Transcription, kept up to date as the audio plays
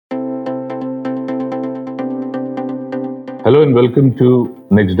Hello and welcome to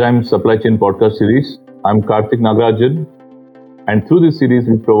Nexdigm Supply Chain Podcast Series. I'm Kartik Nagarajan, and through this series,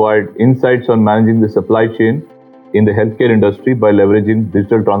 we provide insights on managing the supply chain in the healthcare industry by leveraging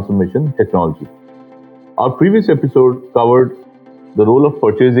digital transformation technology. Our previous episode covered the role of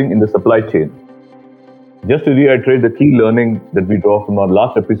purchasing in the supply chain. Just to reiterate the key learning that we draw from our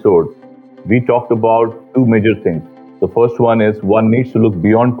last episode, we talked about two major things. The first one is one needs to look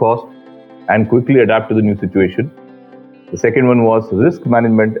beyond cost and quickly adapt to the new situation. The second one was risk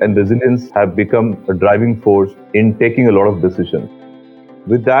management and resilience have become a driving force in taking a lot of decisions.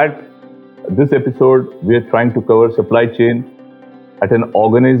 With that, this episode, we are trying to cover supply chain at an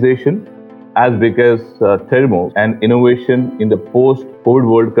organization as big as Terumo, and innovation in the post-COVID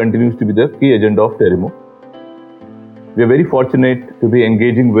world continues to be the key agenda of Terumo. We are very fortunate to be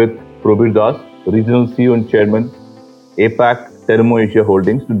engaging with Probir Das, Regional CEO and Chairman, APAC Terumo Asia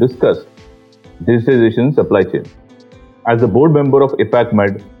Holdings, to discuss digitization supply chain. As a board member of APAC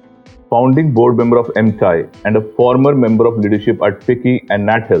Med, founding board member of MTI, and a former member of leadership at FICCI and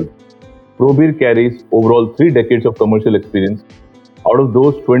Nat Health, Probir carries overall 3 decades of commercial experience. Out of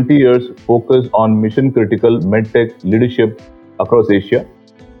those, 20 years focused on mission-critical medtech leadership across Asia,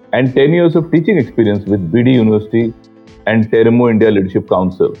 and 10 years of teaching experience with BD University and Terumo India Leadership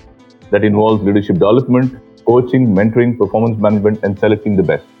Council that involves leadership development, coaching, mentoring, performance management, and selecting the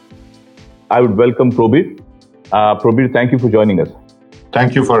best. I would welcome Probir. Probir, thank you for joining us.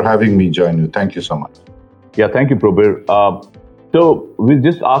 Thank you for having me join you. Thank you so much. Yeah, thank you, Probir. So we'll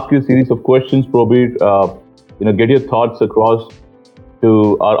just ask you a series of questions, Probir. Get your thoughts across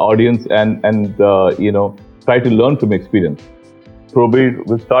to our audience and try to learn from experience. Probir,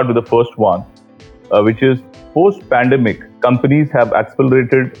 we'll start with the first one, which is post-pandemic, companies have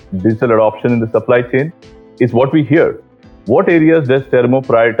accelerated digital adoption in the supply chain, is what we hear. What areas does Terumo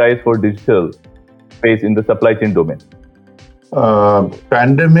prioritize for digital space in the supply chain domain?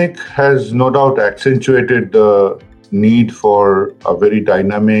 Pandemic has no doubt accentuated the need for a very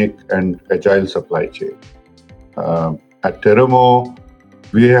dynamic and agile supply chain. At Terumo,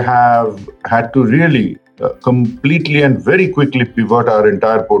 we have had to really completely and very quickly pivot our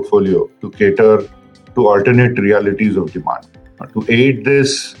entire portfolio to cater to alternate realities of demand. To aid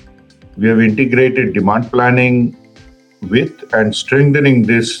this, we have integrated demand planning with and strengthening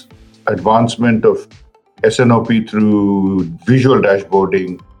this advancement of S&OP through visual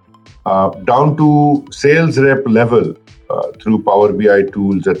dashboarding, down to sales rep level through Power BI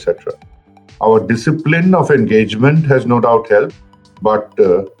tools, etc. Our discipline of engagement has no doubt helped, but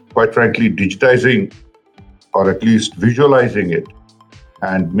quite frankly, digitizing or at least visualizing it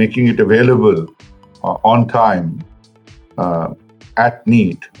and making it available on time at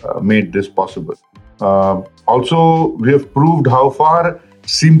need made this possible. Also, we have proved how far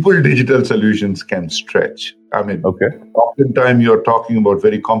simple digital solutions can stretch. Oftentimes you're talking about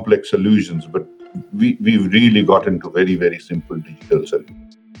very complex solutions, but we've really gotten to very, very simple digital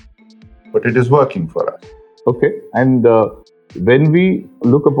solutions. But it is working for us. Okay. And when we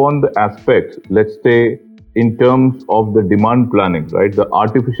look upon the aspects, let's say in terms of the demand planning, right? The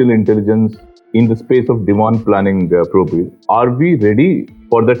artificial intelligence in the space of demand planning, Probir, are we ready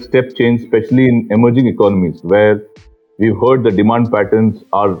for that step change, especially in emerging economies where we've heard the demand patterns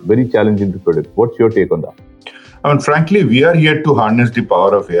are very challenging to predict? What's your take on that? Frankly, we are yet to harness the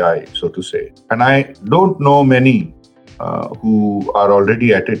power of AI, so to say. And I don't know many who are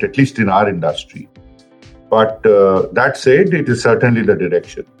already at least in our industry. But that said, it is certainly the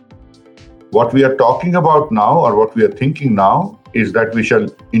direction. What we are talking about now, or what we are thinking now, is that we shall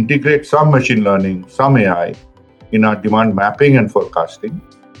integrate some machine learning, some AI in our demand mapping and forecasting.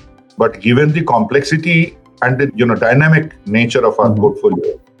 But given the complexity and the dynamic nature of our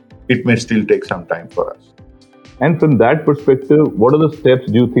portfolio, it may still take some time for us. And from that perspective, what are the steps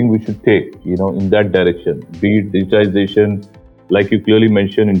do you think we should take, in that direction? Be it digitization, like you clearly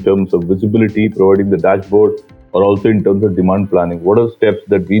mentioned, in terms of visibility, providing the dashboard, or also in terms of demand planning. What are the steps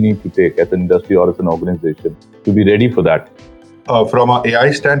that we need to take as an industry or as an organization to be ready for that? From an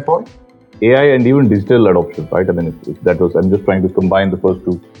AI standpoint? AI and even digital adoption, right? If that was, I'm just trying to combine the first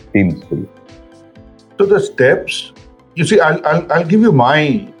two themes for you. So the steps, you see, I'll give you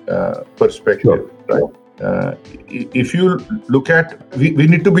my perspective, right? If you look at, we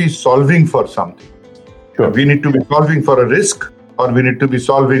need to be solving for something. Sure. We need to be solving for a risk, or we need to be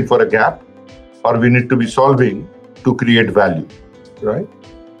solving for a gap, or we need to be solving to create value, right?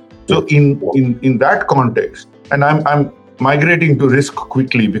 So in that context, and I'm migrating to risk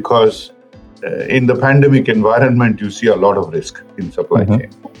quickly because in the pandemic environment, you see a lot of risk in supply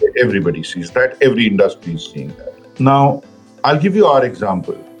chain. Everybody sees that. Every industry is seeing that. Now, I'll give you our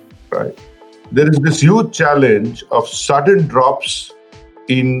example, right? there is this huge challenge of sudden drops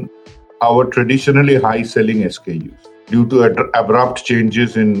in our traditionally high selling SKUs due to abrupt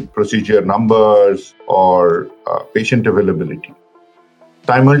changes in procedure numbers or patient availability.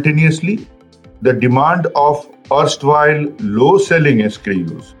 Simultaneously, the demand of erstwhile low selling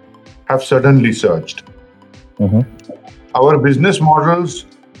SKUs have suddenly surged. Our business models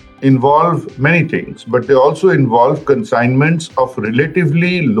involve many things, but they also involve consignments of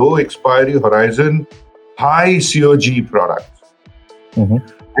relatively low expiry horizon, high COG products.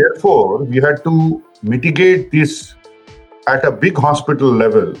 Therefore, we had to mitigate this at a big hospital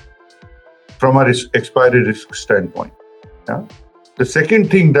level from a expiry risk standpoint. Yeah? The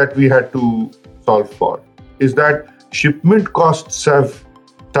second thing that we had to solve for is that shipment costs have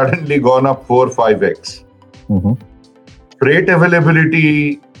suddenly gone up 4-5x. Freight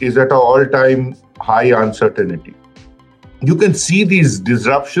availability is at an all-time high uncertainty. You can see these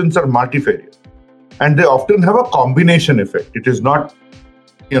disruptions are multifarious, and they often have a combination effect. It is not,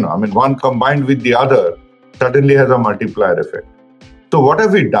 one combined with the other suddenly has a multiplier effect. So what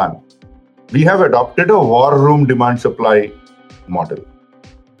have we done? We have adopted a war room demand supply model,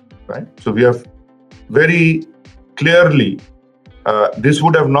 right? So we have very clearly, this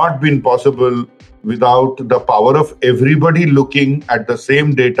would have not been possible without the power of everybody looking at the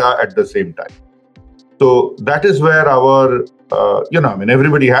same data at the same time. So that is where our,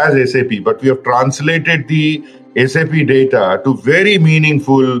 everybody has SAP, but we have translated the SAP data to very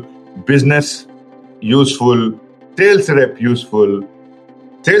meaningful business useful, sales rep useful,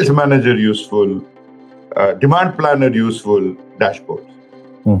 sales manager useful, demand planner useful dashboards.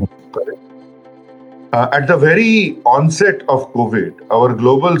 At the very onset of COVID, our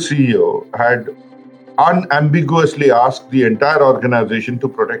global CEO had unambiguously asked the entire organization to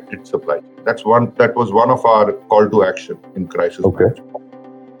protect its supply chain. That was one of our call to action in crisis management.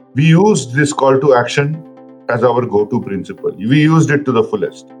 We used this call to action as our go-to principle. We used it to the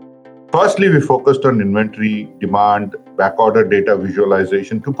fullest. Firstly, we focused on inventory, demand, backorder data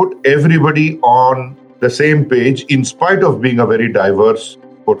visualization to put everybody on the same page in spite of being a very diverse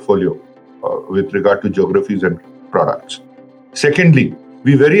portfolio with regard to geographies and products. Secondly,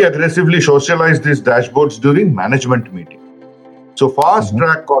 we very aggressively socialized these dashboards during management meetings. So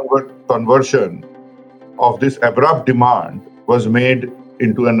fast-track conversion of this abrupt demand was made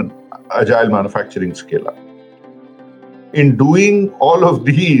into an agile manufacturing scale-up. In doing all of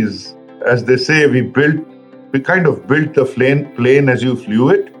these, as they say, we kind of built the plane as you flew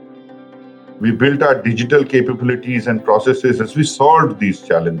it. We built our digital capabilities and processes as we solved these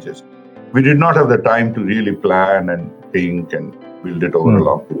challenges. We did not have the time to really plan and think and build it over a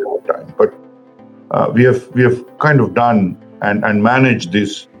long period of time. But we have kind of done and managed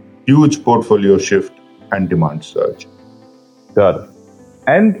this huge portfolio shift and demand surge. Got it.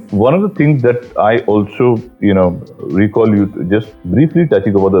 And one of the things that I also, recall you just briefly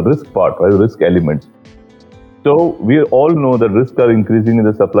touching about the risk part, right? Risk elements. So we all know that risks are increasing in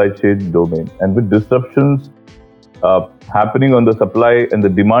the supply chain domain, and with disruptions happening on the supply and the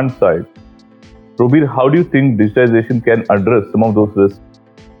demand side, Probir, how do you think digitization can address some of those risks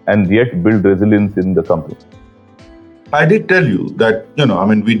and yet build resilience in the company? I did tell you that,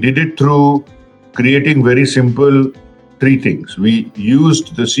 we did it through creating very simple 3 things. We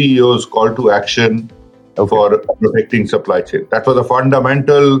used the CEO's call to action for protecting supply chain. That was a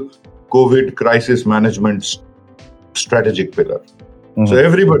fundamental COVID crisis management strategic pillar. So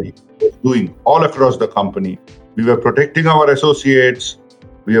everybody was doing all across the company. We were protecting our associates,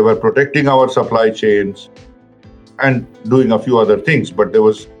 we were protecting our supply chains and doing a few other things, but there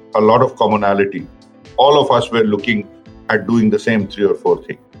was a lot of commonality. All of us were looking at doing the same 3 or 4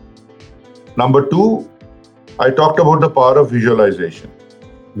 things. Number 2, I talked about the power of visualization.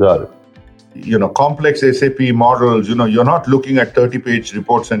 Got it. Complex SAP models, you're not looking at 30-page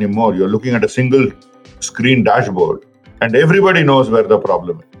reports anymore. You're looking at a single screen dashboard and everybody knows where the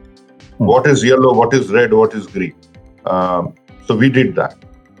problem is. What is yellow, what is red, what is green. So we did that.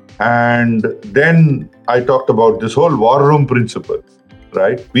 And then I talked about this whole war room principle,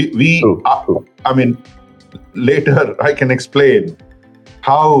 right? Later I can explain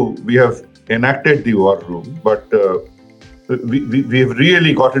how we have enacted the war room, but we have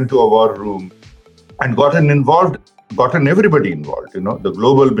really got into a war room and gotten everybody involved, the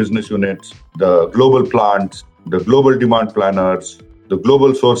global business units, the global plants, the global demand planners, the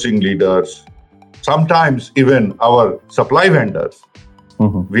global sourcing leaders, sometimes even our supply vendors.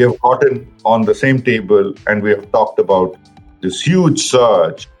 We have gotten on the same table and we have talked about this huge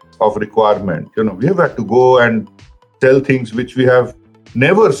surge of requirement. We have had to go and sell things which we have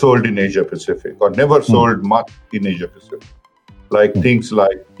never sold in Asia Pacific or never sold much in Asia Pacific. like things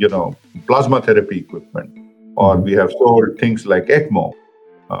like, plasma therapy equipment, or we have sold things like ECMO.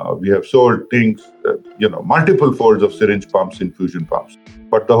 We have sold things, multiple folds of syringe pumps, infusion pumps.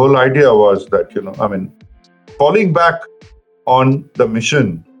 But the whole idea was that, falling back on the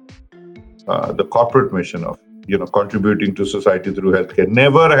mission, the corporate mission of, contributing to society through healthcare.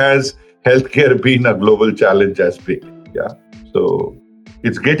 Never has healthcare been a global challenge as big. Yeah. So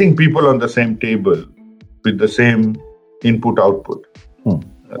it's getting people on the same table with the same input-output.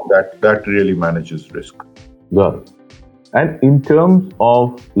 That really manages risk. Got it. And in terms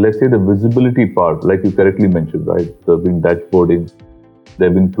of, let's say, the visibility part, like you correctly mentioned, right? There have been dashboarding, there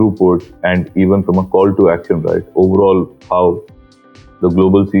have been throughputs, and even from a call to action, right? Overall, how the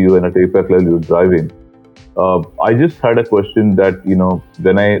global CEO and at APAC level you're driving. I just had a question that,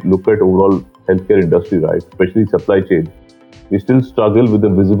 when I look at overall healthcare industry, right, especially supply chain, we still struggle with the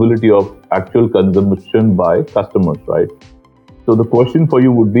visibility of actual consumption by customers, right? So the question for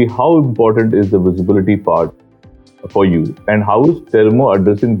you would be, how important is the visibility part for you, and how is Terumo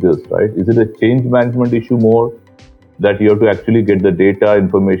addressing this, right? Is it a change management issue more, that you have to actually get the data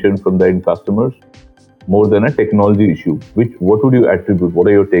information from the end customers, more than a technology issue? What would you attribute? What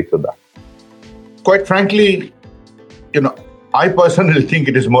are your takes on that? Quite frankly, I personally think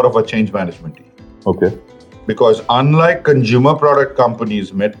it is more of a change management issue. Okay. Because unlike consumer product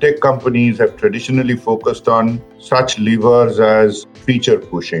companies, medtech companies have traditionally focused on such levers as feature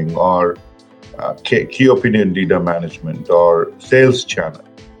pushing or key opinion leader management or sales channel.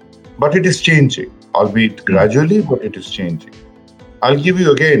 But it is changing, albeit gradually, but it is changing. I'll give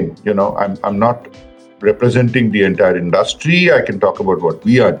you again, I'm not representing the entire industry. I can talk about what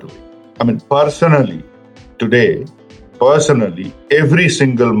we are doing. Personally, every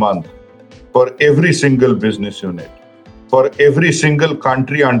single month, for every single business unit, for every single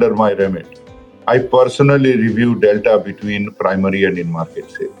country under my remit, I personally review delta between primary and in-market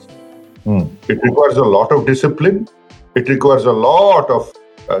sales. It requires a lot of discipline. It requires a lot of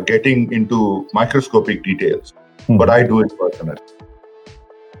getting into microscopic details, but I do it personally.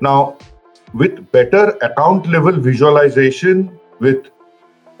 Now, with better account level visualization, with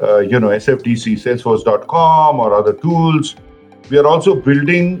SFDC, Salesforce.com or other tools, we are now also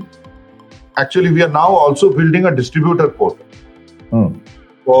building a distributor portal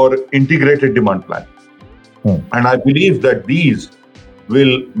for integrated demand planning. And I believe that these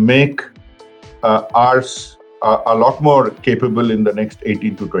will make ours a lot more capable in the next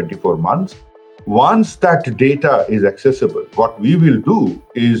 18 to 24 months. Once that data is accessible, what we will do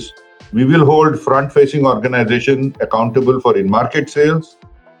is we will hold front-facing organization accountable for in-market sales,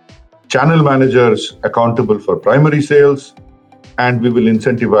 channel managers accountable for primary sales, and we will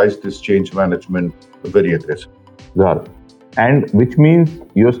incentivize this change management very aggressively. Got it. And which means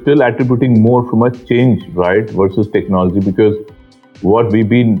you're still attributing more from a change, right, versus technology, because what we've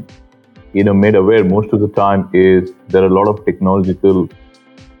been made aware most of the time is there are a lot of technological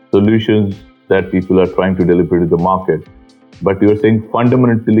solutions that people are trying to deliver to the market. But you're saying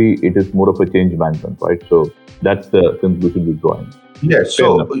fundamentally it is more of a change management, right? So that's the conclusion we're drawing. Yes.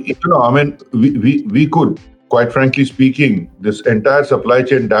 So, we could, quite frankly speaking, this entire supply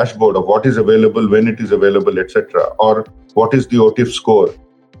chain dashboard of what is available, when it is available, etc., or what is the OTIF score,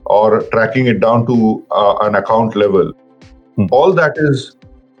 or tracking it down to an account level, all that is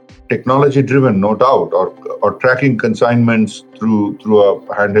technology driven, no doubt, or tracking consignments through a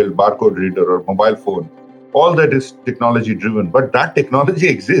handheld barcode reader or mobile phone. All that is technology driven, but that technology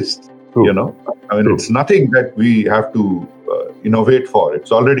exists. True. It's nothing that we have to innovate for.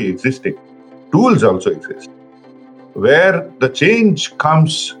 It's already existing. Tools also exist. Where the change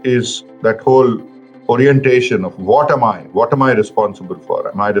comes is that whole orientation of what am I responsible for?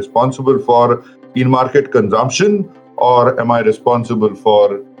 Am I responsible for in-market consumption, or am I responsible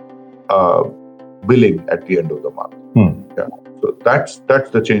for billing at the end of the month? Yeah. So that's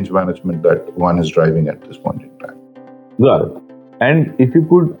the change management that one is driving at this point in time. Got it. And if you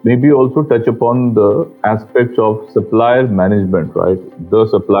could maybe also touch upon the aspects of supplier management, right? The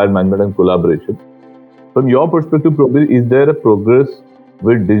supplier management and collaboration. From your perspective, Probir, is there a progress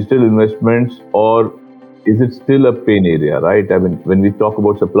with digital investments, or is it still a pain area, right? When we talk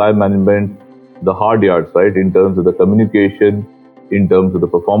about supplier management, the hard yards, right, in terms of the communication, in terms of the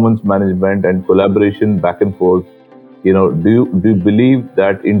performance management and collaboration back and forth, do you believe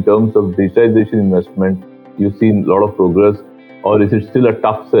that in terms of digitization investment, you've seen a lot of progress, or is it still a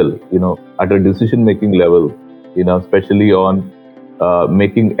tough sell, at a decision-making level, especially on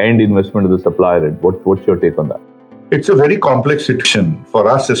making end investment to the supplier end? What's your take on that? It's a very complex situation for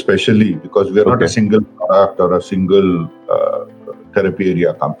us, especially because we are not a single product or a single therapy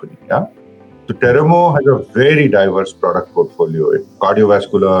area company. Yeah. So Terumo has a very diverse product portfolio: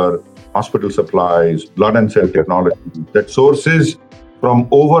 cardiovascular, hospital supplies, blood and cell technology that sources from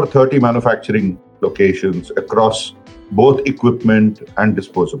over 30 manufacturing locations across both equipment and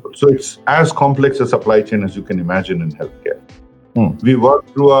disposables. So it's as complex a supply chain as you can imagine in healthcare. We work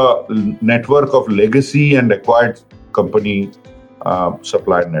through a network of legacy and acquired company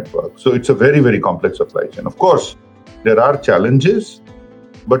supply network. So it's a very, very complex supply chain. Of course, there are challenges,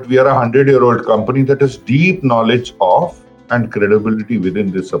 but we are a 100-year-old company that has deep knowledge of and credibility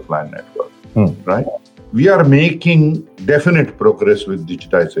within this supply network, right? We are making definite progress with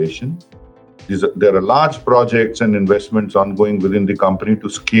digitization. There are large projects and investments ongoing within the company to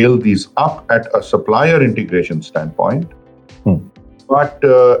scale these up at a supplier integration standpoint. But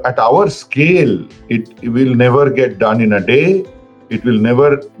at our scale, it will never get done in a day. It will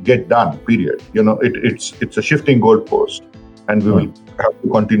never get done, period. It's a shifting goalpost, and we will have to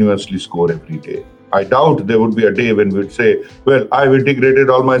continuously score every day. I doubt there would be a day when we'd say, well, I've integrated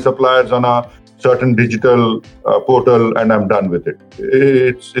all my suppliers on a certain digital portal and I'm done with it.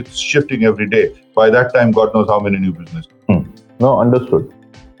 It's shifting every day. By that time, God knows how many new businesses. No, understood.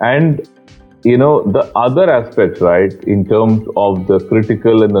 And, the other aspects, right, in terms of the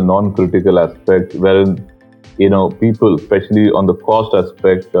critical and the non-critical aspects, wherein, people, especially on the cost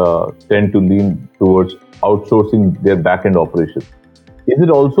aspect, tend to lean towards outsourcing their back-end operations. Is it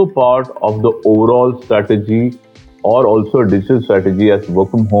also part of the overall strategy or also a digital strategy as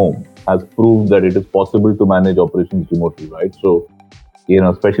work from home has proved that it is possible to manage operations remotely, right? So,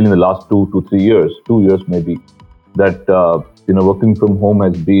 especially in the last 2 to 3 years, 2 years maybe, that, working from home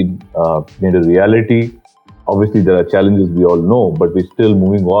has been made a reality. Obviously, there are challenges we all know, but we're still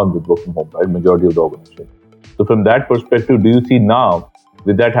moving on with work from home, right? Majority of the organization. So from that perspective, do you see now,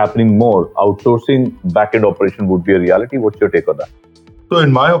 with that happening more, outsourcing back-end operation would be a reality? What's your take on that? So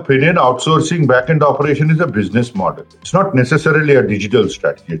in my opinion, outsourcing back-end operation is a business model. It's not necessarily a digital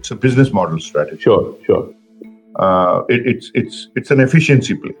strategy. It's a business model strategy. Sure. It's an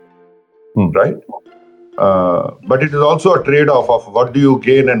efficiency play, right? But it is also a trade-off of what do you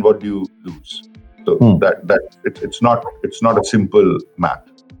gain and what do you lose. So it's not a simple math.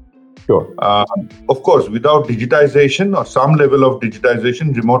 Sure. Of course, without digitization or some level of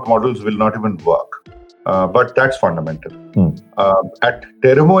digitization, remote models will not even work. But that's fundamental. At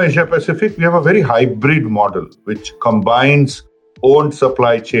Terumo Asia Pacific, we have a very hybrid model which combines owned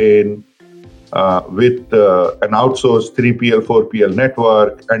supply chain with an outsourced 3PL, 4PL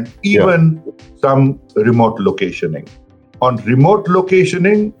network, and even some remote locationing. On remote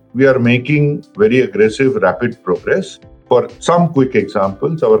locationing, we are making very aggressive, rapid progress. For some quick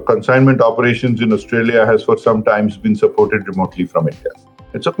examples, our consignment operations in Australia has for some times been supported remotely from India.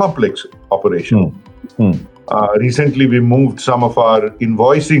 It's a complex operation. Recently, we moved some of our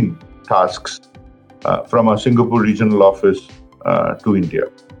invoicing tasks from our Singapore regional office to India.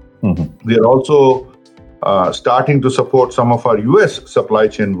 We are also starting to support some of our US supply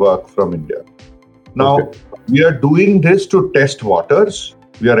chain work from India. Now, we are doing this to test waters.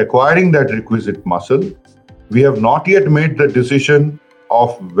 We are acquiring that requisite muscle. We have not yet made the decision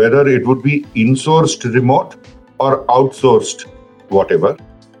of whether it would be insourced remote or outsourced whatever.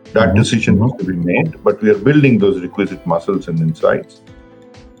 That decision has to be made, but we are building those requisite muscles and insights.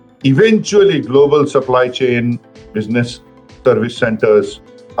 Eventually, global supply chain, business service centers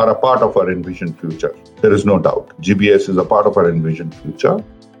are a part of our envisioned future. There is no doubt. GBS is a part of our envisioned future.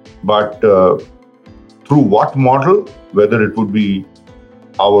 But through what model, whether it would be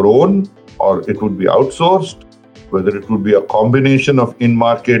our own or it would be outsourced, whether it would be a combination of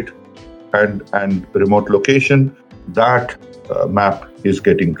in-market and remote location, that map is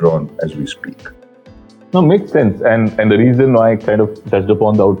getting drawn as we speak. No, makes sense. And the reason why I kind of touched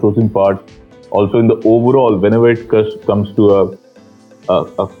upon the outsourcing part, also in the overall, whenever it comes to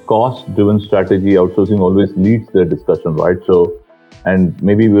a cost-driven strategy, outsourcing always leads the discussion, right? So, and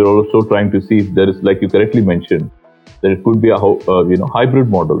maybe we're also trying to see if there is, like you correctly mentioned, that it could be a hybrid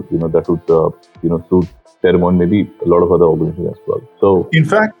model, that would suit Terumo and maybe a lot of other organizations as well. So, in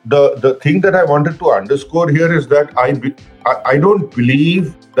fact, the thing that I wanted to underscore here is that I don't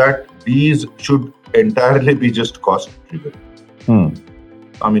believe that these should entirely be just cost-driven.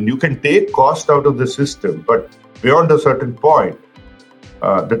 I mean, you can take cost out of the system, but beyond a certain point,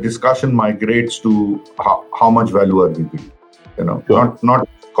 the discussion migrates to how much value are we building. Not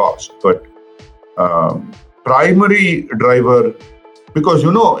cost, but primary driver, because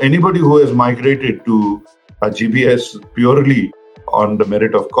anybody who has migrated to a GBS purely on the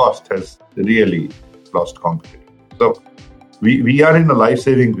merit of cost has really lost competition. So we are in a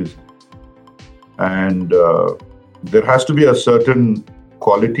life-saving business, and there has to be a certain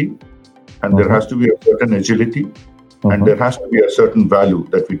quality and there has to be a certain agility, and there has to be a certain value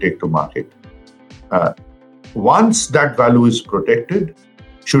that we take to market. Once that value is protected,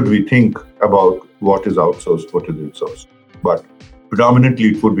 should we think about what is outsourced, what is insourced? But predominantly,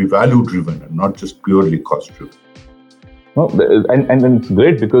 it would be value-driven and not just purely cost-driven. No, and it's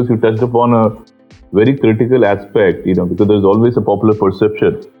great because you touched upon a very critical aspect, because there's always a popular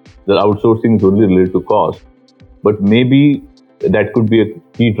perception that outsourcing is only related to cost. But maybe that could be a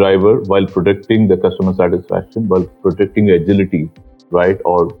key driver while protecting the customer satisfaction, while protecting agility, right?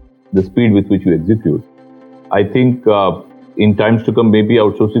 Or the speed with which you execute. I think in times to come, maybe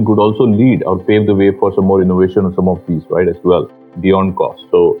outsourcing could also lead or pave the way for some more innovation on some of these, right, as well, beyond cost.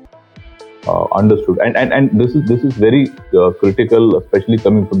 So understood. And this is very critical, especially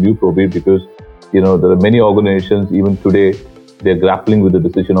coming from you, Probir, because there are many organizations even today, they're grappling with the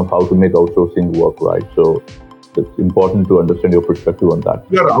decision of how to make outsourcing work, right? So it's important to understand your perspective on that.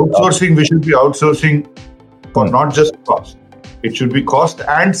 We should be outsourcing for not just cost. It should be cost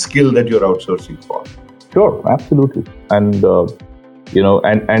and skill that you're outsourcing for. Sure, absolutely. And,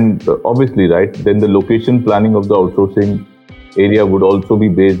 and obviously, right, then the location planning of the outsourcing area would also be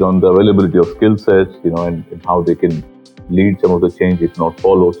based on the availability of skill sets, and how they can lead some of the change, if not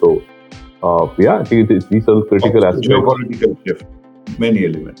follow. So, I think these are critical aspects. Geopolitical shift, many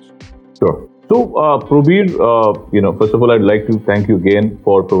elements. Sure. So, Probir, first of all, I'd like to thank you again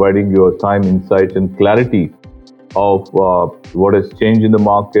for providing your time, insights, and clarity of what has changed in the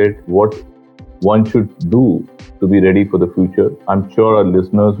market, what one should do to be ready for the future. I'm sure our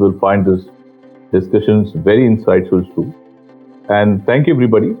listeners will find this discussions very insightful too. And thank you,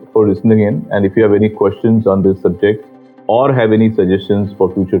 everybody, for listening in. And if you have any questions on this subject or have any suggestions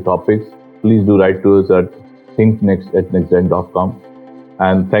for future topics, please do write to us at thinknext@nexdigm.com.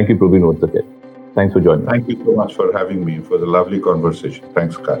 And thank you, Probir, once again. Thanks for joining. Thank you so much for having me. It was a lovely conversation.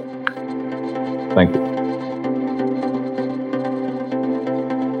 Thanks, Kartik. Thank you.